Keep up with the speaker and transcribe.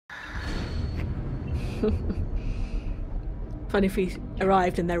Funny if we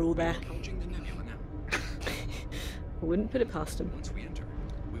arrived and they're all there. Approaching the nebula now. I wouldn't put it past them. Once we enter,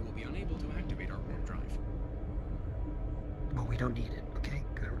 we will be unable to activate our warp drive. Well, we don't need it, okay?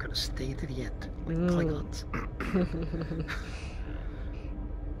 We're gonna stay to the end, like Klingons.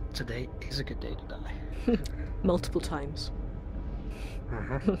 Today is a good day to die. Multiple times.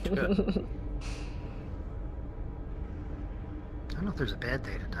 I don't know if there's a bad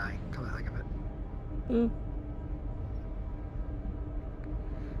day to die, come to think of it.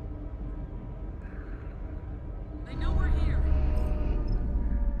 They know we're here.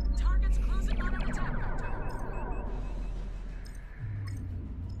 Target's closing on our attack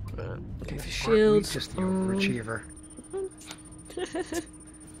vector. Okay, for shields. Just the overachiever. I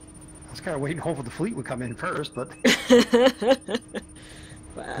was kind of waiting, hoping the fleet would come in first, but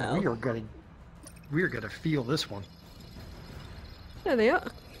Wow. we are gonna feel this one. There they are.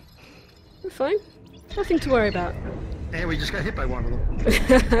 We're fine. Nothing to worry about. And we just got hit by one of them.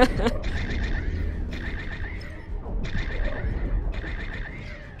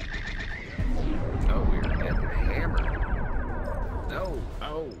 Oh, we're getting hammered. No.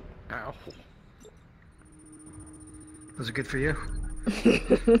 Oh. Ow. Was it good for you?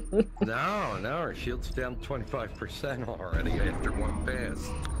 No, our shield's down 25% already after one pass.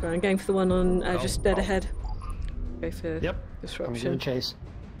 Right, I'm going for the one on just dead ahead. Go for Yep. I'm disruption. giving chase.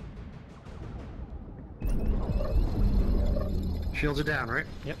 Shields are down, right?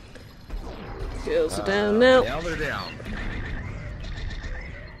 Yep. Shields are down now. Now they're down.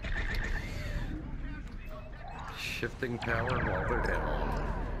 Shifting power while they're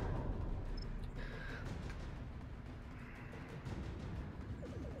down.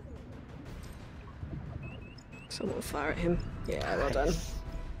 Someone fire at him. Yeah, well done.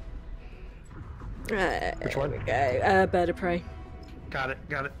 Right, Which one? There we go. Bird of prey. Got it.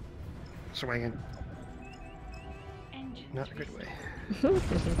 Swinging. Not a good way. We'll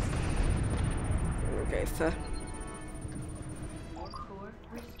go for...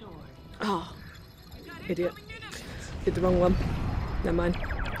 Oh, idiot. Did the wrong one. Never mind.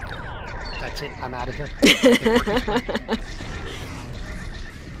 That's it. I'm out of here.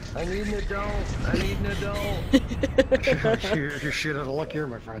 I need an adult. You're shit out of luck here,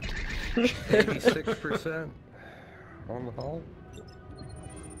 my friend. 86% on the hull.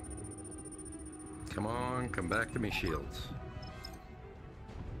 Come on, come back to me, shields.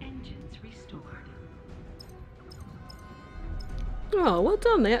 Engines restored. Oh, well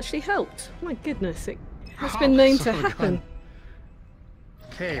done. They actually helped. My goodness, it has been known to happen.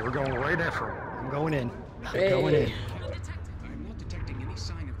 Okay, we're going right after him. I'm going in. Hey. Going in. I am not detecting any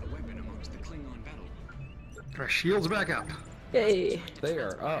sign of the weapon amongst the Klingon battle. Our shields back up. Yay. They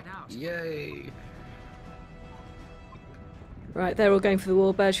are up. Yay. Right, they're all going for the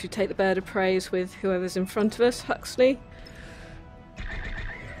warbird. Should we take the bird of praise with whoever's in front of us? Huxley?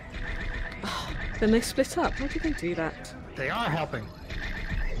 Oh, then they split up. Why did they do that? They are helping.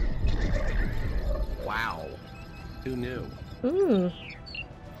 Wow. Who knew? Hmm.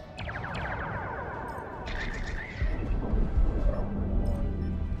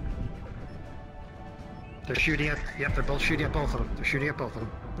 They're shooting at. Yep, they're both shooting at both of them. They're shooting at both of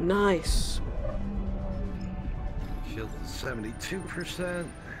them. Nice. Shield is 72%.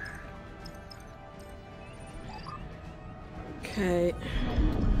 Okay.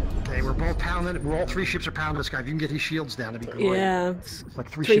 Okay, we're both pounding. We're all three ships are pounding this guy. If you can get his shields down, that'd be great. Yeah. It's like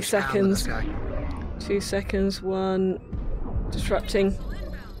 3 3 ships pounding this seconds. guy. 2 seconds. 1. Disrupting.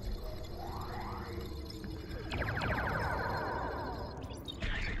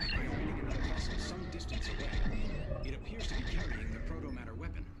 Some distance away. It appears to be carrying the proto-matter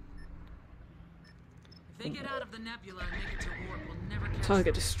weapon. If they get out of the nebula and make it to warp, we'll never catch Target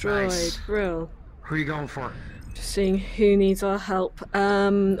them. destroyed. Nice. Brill. Who are you going for? Just seeing who needs our help.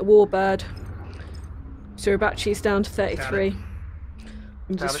 Warbird. Suribachi's down to 33.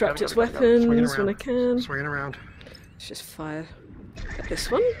 Disrupt its weapons when I can. Swinging around. Let's just fire at this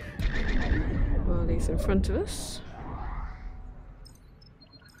one while he's in front of us.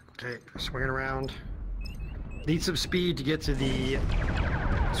 Okay, swinging around. Need some speed to get to the.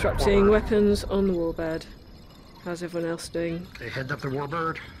 Disrupting Warbird. weapons on the warbird. How's everyone else doing? Okay, heading up the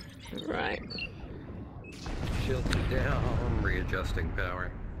warbird. Right. Shields are down. Readjusting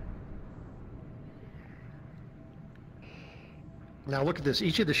power. Now look at this.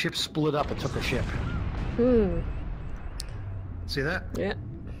 Each of the ships split up and took a ship. See that? Yeah.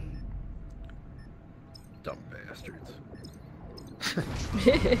 Dumb bastards.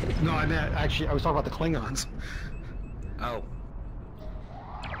 No, I meant actually. I was talking about the Klingons. Oh.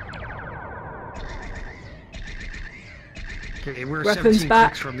 Okay, we're Weapons 17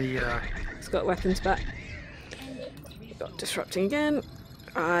 back. clicks from the. Let's got weapons back. Got disrupting again.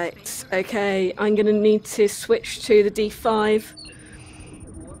 Right, okay, I'm gonna need to switch to the D5.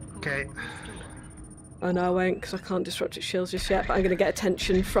 Okay. Oh no, I won't, because I can't disrupt its shields just yet, but I'm gonna get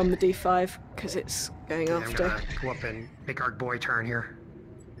attention from the D5, because it's going I'm after. gonna go up and make our boy turn here.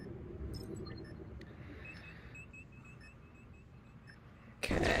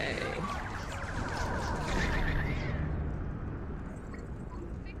 Okay.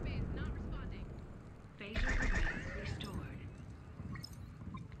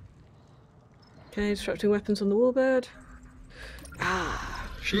 Okay, disrupting weapons on the warbird. Ah.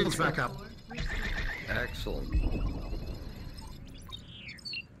 Shields back up. Excellent.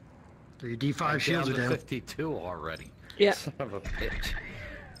 So your D5 I'm shields down are to down. 52 already. Yeah. Son of a bitch.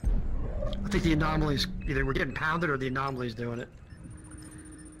 I think the anomalies, either we're getting pounded or the anomalies doing it.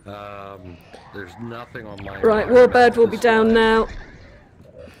 There's nothing on my Right, environment warbird will be down display, now.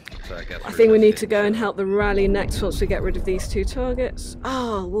 so I guess I we're think we just need to getting go and shot. help the rally next once we get rid of these two targets.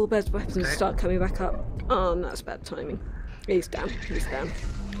 Oh, warbird's weapons Okay. start coming back up. Oh, that's bad timing. He's down, he's down.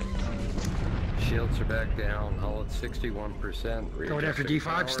 Shields are back down, all at 61%. Going after Readjusting D5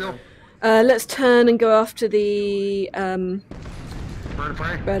 power. still? Let's turn and go after the Bird of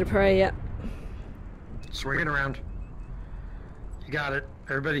prey? bird of prey, yeah. Swing it around. You got it.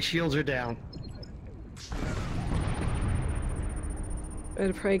 Everybody's shields are down. Bird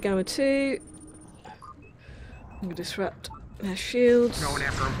of prey, gamma 2. I'm gonna disrupt their shields. Going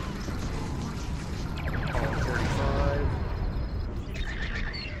after him. All 45.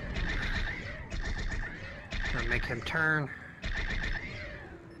 Gonna make him turn.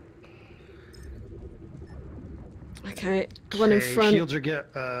 Okay, the one in Okay, front. Shields are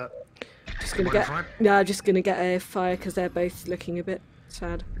Just gonna one in get. front? Yeah, just gonna get a fire because they're both looking a bit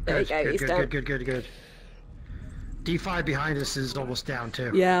sad. There you go, good, he's good, down. good. D5 behind us is almost down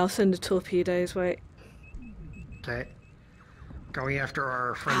too. Yeah, I'll send a torpedoes. Wait. Okay. Going after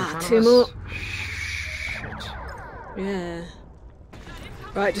our friend in front two of more. us. Shit. Yeah.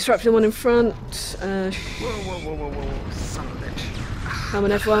 Right, disrupting one in front. Whoa. Son of a bitch. Come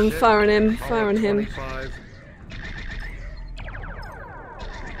on, everyone, Shit. fire on him, All fire at on him. 25.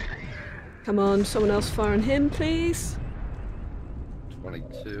 Come on, someone else fire on him, please.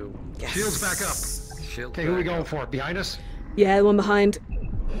 22. Yes. Shields back up. Shields Okay, who are we back going up. for? Behind us? Yeah, the one behind.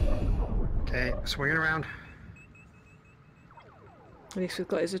 Okay, swinging around. At least we've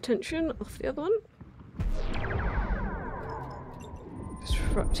got his attention off the other one.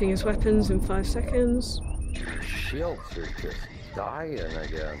 Disrupting his weapons in 5 seconds. Shields are just dying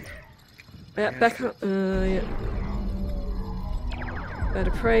again. Yeah, back up. Yeah. Bird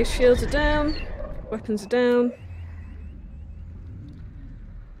of prey, shields are down. Weapons are down.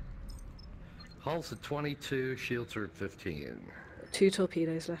 Hull's at 22, shields are at 15. 2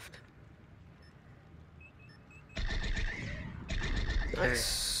 torpedoes left. Okay,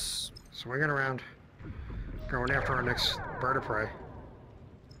 Nice. swinging around. Going after our next bird of prey.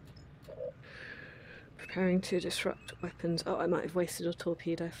 Preparing to disrupt weapons. Oh, I might have wasted a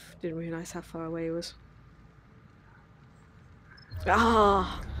torpedo. Didn't realise how far away he was.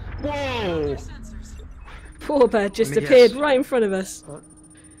 Ah! Whoa! Sensors. Poor bird just Let me appeared guess. right in front of us.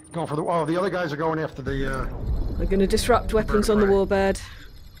 Going for the. Oh, the other guys are going after the. We're going to disrupt weapons on the prey. warbird.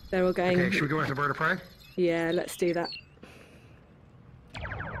 They're all going. Okay, should we go after bird of prey? Yeah, let's do that.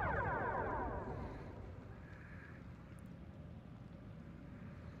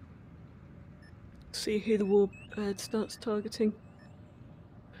 See who the warbird starts targeting.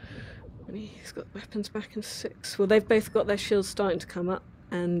 And he's got weapons back in 6. Well, they've both got their shields starting to come up,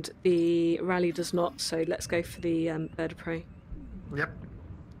 and the rally does not. So let's go for the bird of prey. Yep.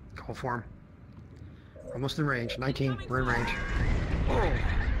 Call for him. Almost in range. 19. We're in range. Oh!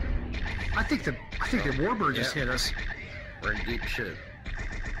 I think the warbird just Yeah. hit us. We're in deep shit.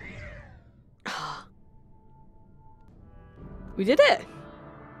 We did it!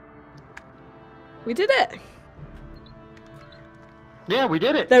 We did it! Yeah, we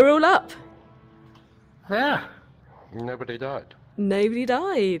did it. They're all up. Yeah. Nobody died. Nobody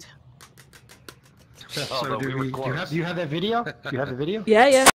died. So Although do we were we? Do close. you have that video? Do you have the video? Yeah, yeah.